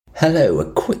Hello,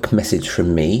 a quick message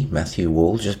from me, Matthew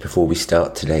Wall, just before we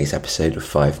start today's episode of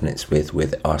 5 Minutes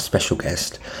with our special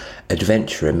guest,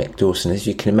 adventurer Mick Dawson. As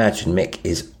you can imagine, Mick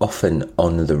is often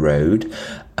on the road,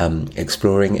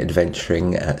 exploring,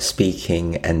 adventuring,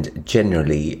 speaking, and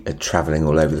generally travelling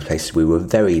all over the place. We were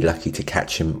very lucky to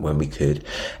catch him when we could.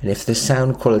 And if the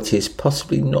sound quality is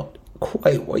possibly not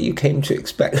quite what you came to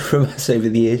expect from us over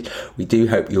the years, we do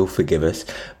hope you'll forgive us,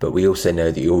 but we also know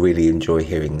that you'll really enjoy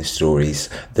hearing the stories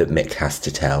that Mick has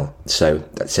to tell. So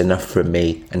that's enough from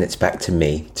me, and it's back to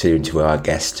me, to our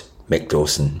guest, Mick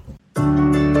Dawson.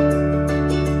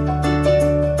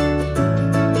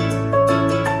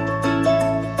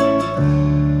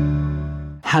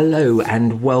 Hello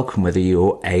and welcome, whether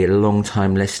you're a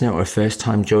long-time listener or a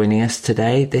first-time joining us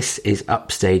today. This is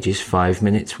Upstage's 5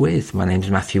 Minutes With. My name's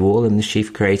Matthew Wall. I'm the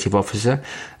Chief Creative Officer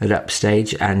at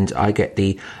Upstage, and I get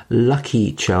the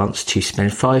lucky chance to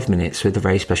spend 5 minutes with a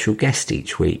very special guest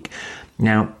each week.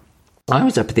 Now, I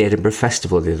was up at the Edinburgh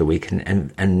Festival the other week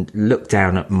and looked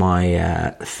down at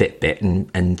my Fitbit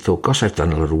and thought, gosh, I've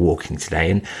done a lot of walking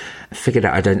today, and figured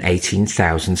out I'd done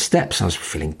 18,000 steps. I was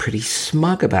feeling pretty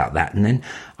smug about that. And then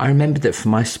I remembered that for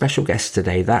my special guest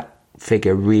today, that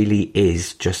figure really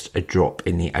is just a drop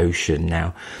in the ocean.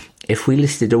 Now, if we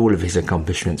listed all of his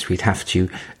accomplishments, we'd have to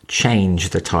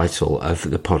change the title of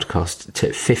the podcast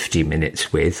to 50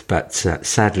 Minutes With, but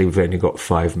sadly we've only got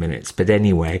 5 minutes. But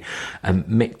anyway,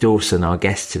 Mick Dawson, our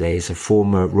guest today, is a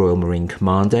former Royal Marine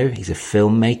Commando. He's a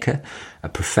filmmaker, a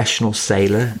professional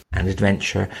sailor and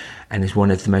adventurer, and is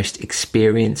one of the most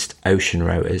experienced ocean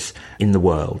rowers in the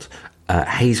world.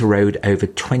 He's rowed over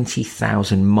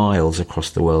 20,000 miles across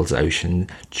the world's ocean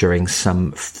during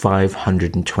some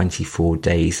 524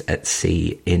 days at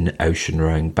sea in ocean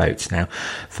rowing boats. Now,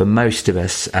 for most of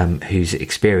us whose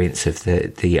experience of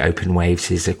the open waves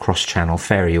is a cross-channel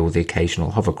ferry or the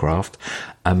occasional hovercraft,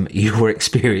 your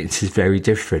experience is very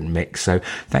different, Mick. So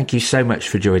thank you so much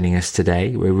for joining us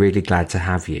today. We're really glad to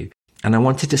have you. And I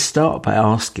wanted to start by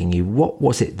asking you, what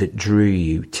was it that drew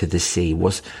you to the sea?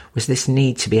 Was this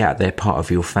need to be out there part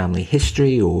of your family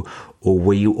history, or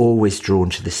were you always drawn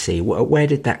to the sea? Where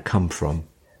did that come from?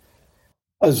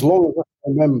 As long as I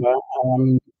can remember,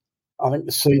 I think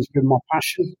the sea's been my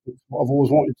passion. It's what I've always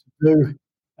wanted to do,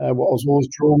 what I was always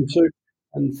drawn to.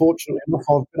 And fortunately enough,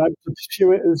 I've been able to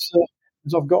pursue it as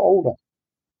I've got older.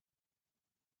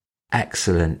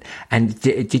 Excellent. And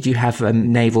did you have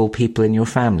naval people in your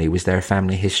family? Was there a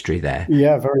family history there?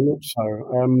 Yeah, very much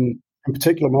so. In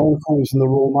particular, my uncle was in the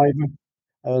Royal Navy,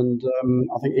 and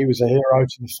I think he was a hero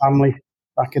to the family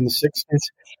back in the 60s.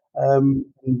 And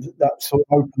that sort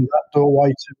of opened that doorway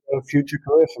to a future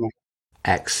career for me.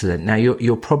 Excellent. Now,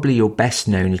 you're probably your best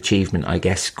known achievement, I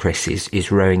guess, Chris,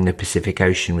 is rowing the Pacific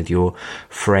Ocean with your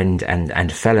friend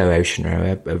and fellow ocean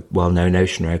rower, a well-known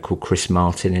ocean rower called Chris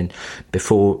Martin. And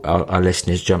before our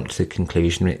listeners jump to the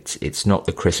conclusion, it's not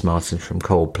the Chris Martin from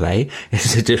Coldplay.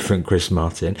 It's a different Chris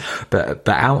Martin. But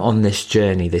out on this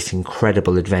journey, this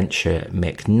incredible adventure,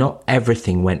 Mick, not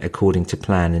everything went according to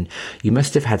plan, and you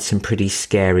must have had some pretty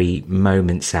scary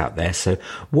moments out there. So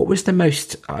what was the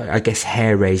most, I guess,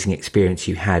 hair-raising experience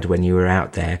you had when you were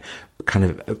out there, kind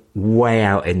of way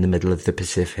out in the middle of the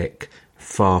Pacific,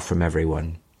 far from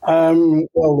everyone?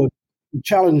 Well, the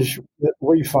challenge that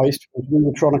we faced was we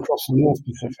were trying to cross the North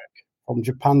Pacific from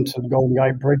Japan to the Golden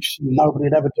Gate Bridge. Nobody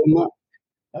had ever done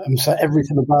that. So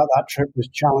everything about that trip was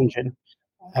challenging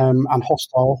and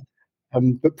hostile.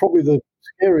 But probably the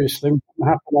scariest thing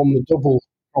happened on the double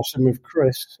crossing with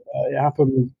Chris. It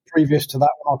happened previous to that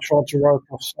when I tried to row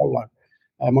across solo.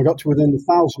 I got to within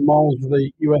 1,000 miles of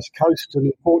the US coast,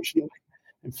 and unfortunately,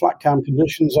 in flat calm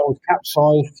conditions, I was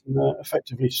capsized and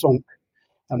effectively sunk.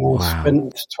 And I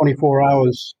spent 24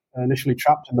 hours initially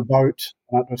trapped in the boat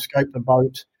and had to escape the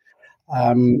boat,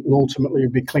 and ultimately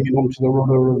be clinging onto the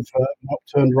rudder of an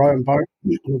upturned rowing boat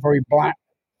on a very black,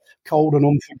 cold and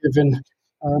unforgiving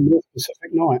North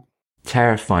Pacific night.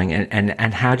 Terrifying.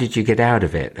 And how did you get out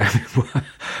of it?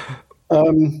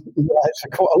 It's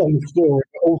quite a long story,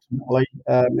 but ultimately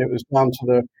it was down to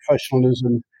the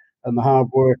professionalism and the hard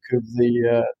work of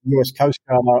the US Coast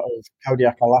Guard out of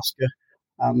Kodiak, Alaska,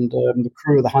 and the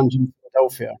crew of the Hanjin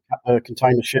Philadelphia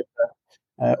container ship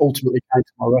that ultimately came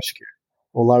to my rescue,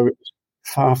 although it was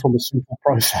far from a simple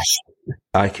process.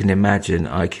 I can imagine.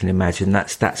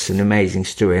 That's an amazing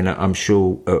story, and I'm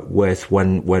sure worth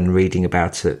one reading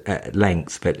about it at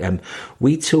length. But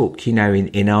we talk,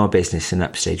 in our business and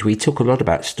Upstage, we talk a lot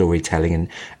about storytelling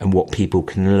and what people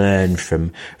can learn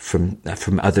from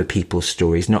other people's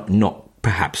stories, not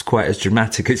perhaps quite as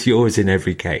dramatic as yours in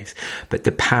every case, but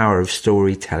the power of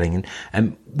storytelling.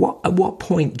 And at what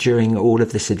point during all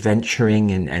of this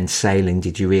adventuring and sailing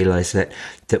did you realise that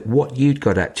what you'd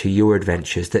got up to, your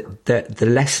adventures, that the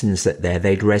lessons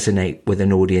they'd resonate with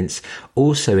an audience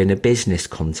also in a business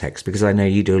context? Because I know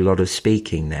you do a lot of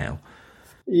speaking now.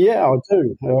 Yeah, I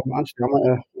do. Actually,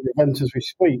 I'm at an event as we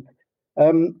speak.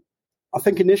 I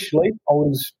think initially I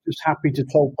was just happy to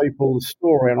tell people the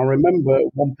story. And I remember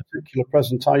one particular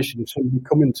presentation, somebody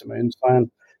coming to me and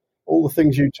saying, all the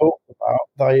things you talked about,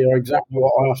 they are exactly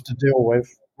what I have to deal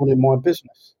with running my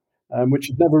business, which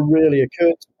had never really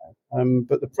occurred to me.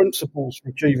 But the principles for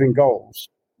achieving goals,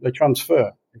 they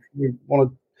transfer. If you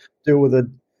want to deal with a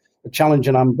challenge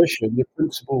and ambition, the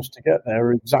principles to get there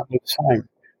are exactly the same.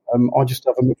 I just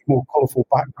have a much more colourful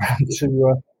background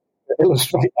to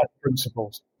illustrate those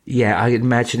principles. Yeah, I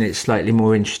imagine it's slightly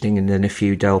more interesting than a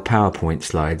few dull PowerPoint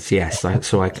slides. Yes,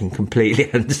 so I can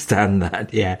completely understand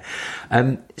that. Yeah.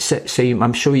 So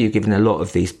I'm sure you've given a lot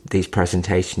of these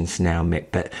presentations now,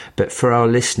 Mick, but for our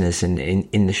listeners and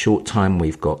in the short time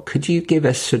we've got, could you give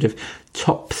us sort of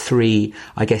top 3,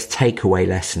 I guess, takeaway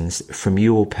lessons from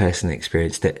your personal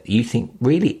experience that you think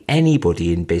really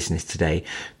anybody in business today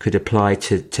could apply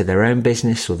to their own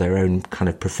business or their own kind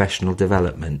of professional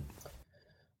development?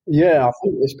 Yeah, I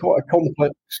think it's quite a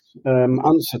complex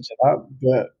answer to that,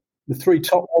 but the 3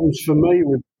 top ones for me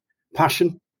were passion.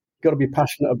 You've got to be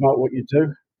passionate about what you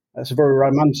do. That's a very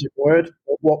romantic word,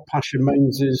 but what passion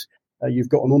means is you've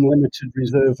got an unlimited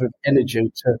reserve of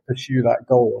energy to pursue that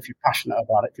goal if you're passionate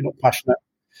about it. If you're not passionate,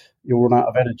 you'll run out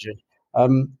of energy.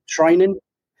 Training,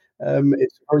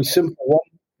 it's a very simple one,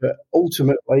 but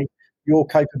ultimately your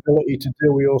capability to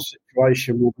deal with your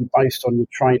situation will be based on your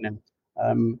training.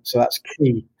 So that's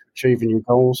key to achieving your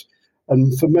goals.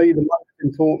 And for me, the most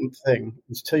important thing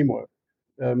is teamwork.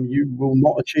 You will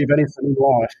not achieve anything in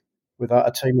life without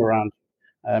a team around.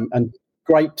 And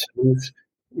great teams,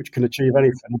 which can achieve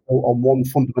anything, are built on one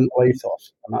fundamental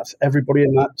ethos, and that's everybody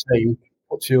in that team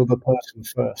puts the other person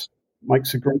first. It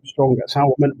makes a group stronger. It's how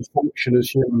we're meant to function as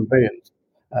human beings.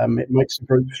 It makes the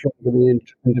group stronger than the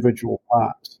individual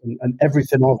parts. And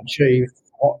everything I've achieved,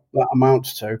 what that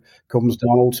amounts to, comes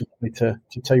down ultimately to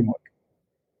teamwork.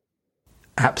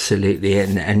 Absolutely,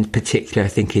 and particularly, I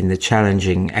think, in the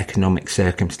challenging economic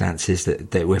circumstances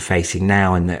that we're facing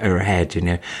now and that are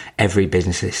ahead, every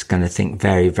business is going to think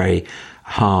very, very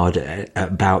hard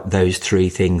about those 3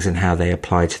 things and how they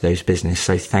apply to those business.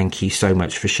 So thank you so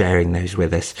much for sharing those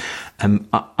with us.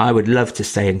 I would love to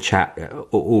stay and chat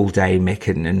all day, Mick,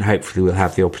 and hopefully we'll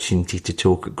have the opportunity to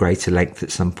talk at greater length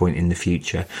at some point in the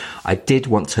future. I did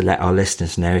want to let our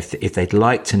listeners know if they'd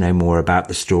like to know more about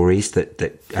the stories that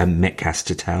Mick has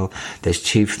to tell. There's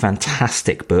 2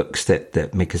 fantastic books that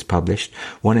Mick has published.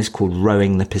 One is called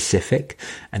Rowing the Pacific,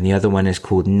 and the other one is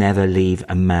called Never Leave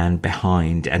a Man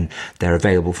Behind. And they're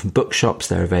available from bookshops,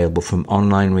 they're available from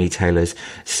online retailers.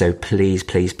 So please,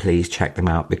 please, please check them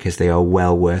out, because they are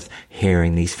well worth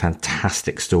hearing these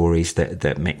fantastic stories that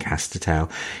Mick has to tell.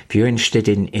 If you're interested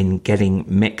in getting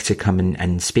Mick to come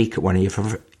and speak at one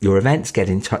of your events, get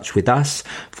in touch with us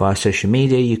via social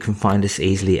media. You can find us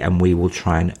easily, and we will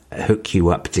try and hook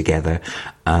you up together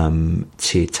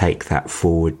to take that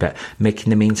forward. But Mick, in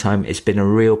the meantime, it's been a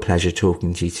real pleasure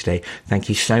talking to you today. Thank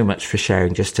you so much for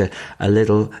sharing just a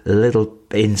little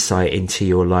insight into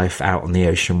your life out on the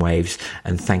ocean waves,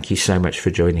 and thank you so much for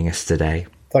joining us today.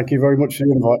 Thank you very much for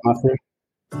the invite, Matthew.